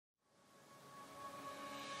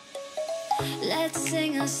Let's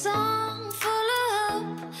sing a song full of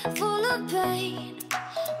hope, full of pain.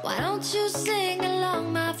 Why don't you sing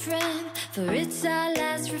along, my friend, for it's our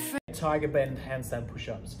last refrain. Tiger bend handstand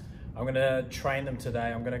push-ups. I'm gonna train them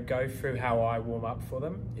today. I'm gonna go through how I warm up for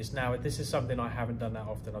them. This is something I haven't done that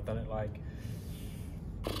often. I've done it like,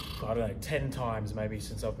 I don't know, 10 times maybe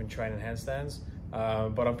since I've been training handstands.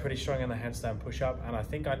 But I'm pretty strong in the handstand push-up, and I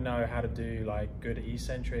think I know how to do like good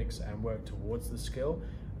eccentrics and work towards the skill.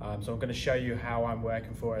 So I'm going to show you how I'm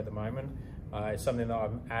working for it at the moment. It's something that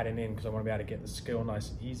I'm adding in because I want to be able to get the skill nice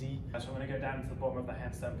and easy. So I'm going to go down to the bottom of the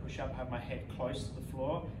handstand push-up, have my head close to the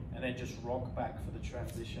floor, and then just rock back for the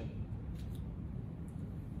transition.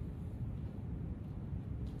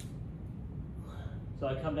 So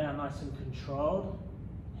I come down nice and controlled,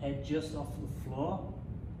 head just off the floor.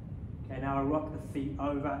 Okay, now I rock the feet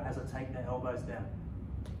over as I take the elbows down.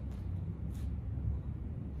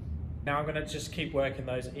 Now I'm going to just keep working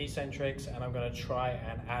those eccentrics, and I'm going to try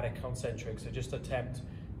and add a concentric. So just attempt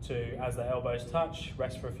to, as the elbows touch,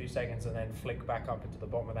 rest for a few seconds and then flick back up into the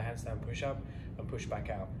bottom of the handstand push-up and push back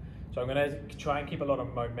out. So I'm going to try and keep a lot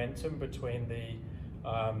of momentum between the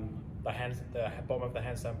bottom of the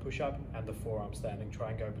handstand push-up and the forearm standing. Try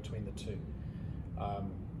and go between the two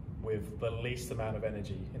with the least amount of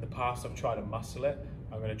energy. In the past, I've tried to muscle it.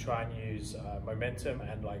 I'm going to try and use momentum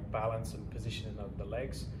and like balance and positioning of the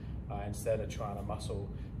legs. Instead of trying to muscle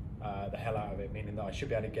the hell out of it, meaning that I should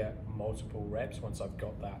be able to get multiple reps once I've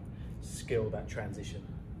got that skill, that transition.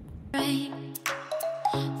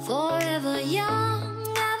 Forever young,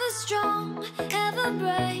 ever strong, ever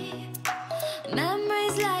brave.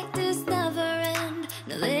 Memories like this never end,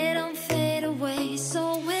 no, they don't fade away.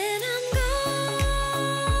 So when I'm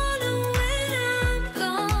gone, oh, when I'm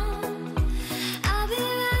gone, I'll be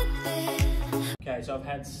right there. Okay, so I've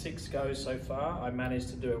had 6 goes so far. I managed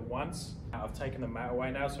to do it once. I've taken the mat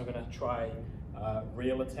away now, so I'm going to try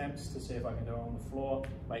real attempts to see if I can do it on the floor,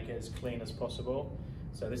 make it as clean as possible.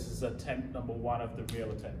 So this is attempt number 1 of the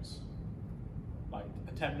real attempts. Like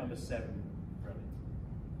attempt number 7, really.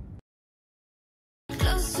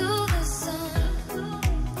 Close to the sun,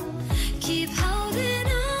 keep holding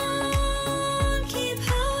on, keep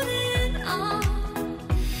holding on,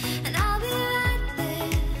 and I'll be right there.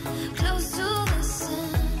 Close to the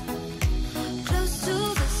sun, close to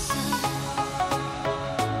the sun.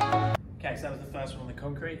 Okay, so that was the first one on the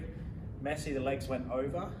concrete. Messy, the legs went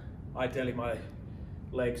over. Ideally my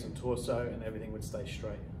legs and torso and everything would stay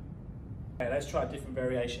straight. Okay, let's try a different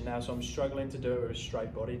variation now. So I'm struggling to do it with a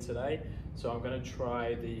straight body today. So I'm going to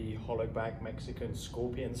try the hollow back Mexican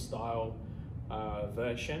scorpion style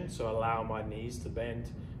version. So allow my knees to bend,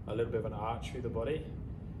 a little bit of an arch through the body.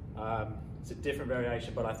 It's a different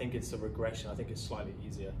variation, but I think it's a regression. I think it's slightly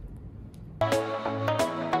easier.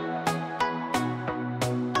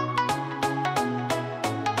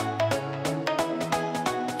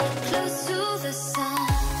 Close to the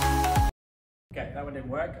sun. Okay, that one didn't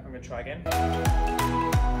work. I'm going to try again.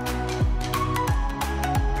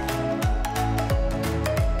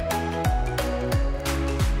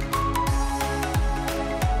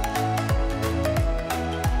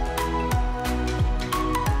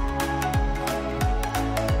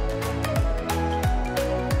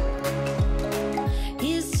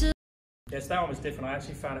 Yes, that one was different. I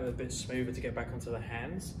actually found it a bit smoother to get back onto the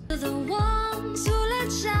hands. The ones who let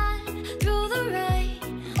shine through the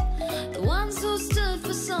rain, the ones who stood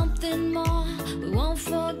for something more, we won't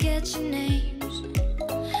forget your names.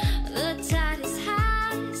 The tide is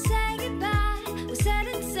high, say goodbye, we're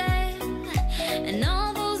setting sail, and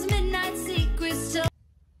all those midnight secrets.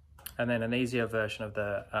 And then an easier version of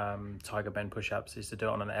the tiger bend push-ups is to do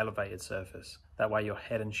it on an elevated surface. That way your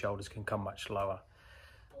head and shoulders can come much lower.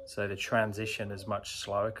 So the transition is much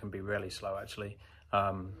slower, can be really slow actually.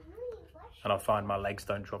 And I find my legs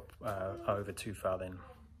don't drop over too far then.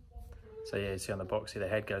 So yeah, you see on the box here, the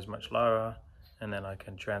head goes much lower, and then I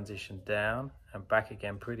can transition down and back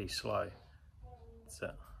again pretty slow. That's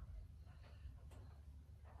it.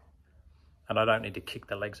 And I don't need to kick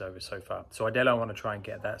the legs over so far. So ideally I want to try and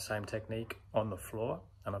get that same technique on the floor.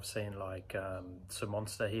 And I've seen like Sir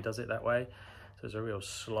Monster, he does it that way. So it's a real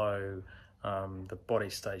slow, the body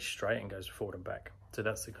stays straight and goes forward and back. So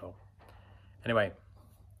that's the goal. Anyway,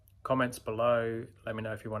 comments below, let me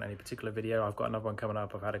know if you want any particular video. I've got another one coming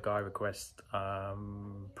up. I've had a guy request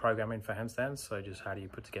programming for handstands, so just how do you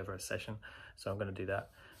put together a session. So I'm going to do that.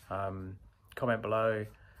 Comment below,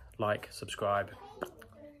 like, subscribe.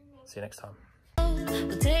 See you next time.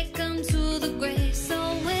 We'll take them to the grave. So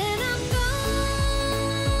when I'm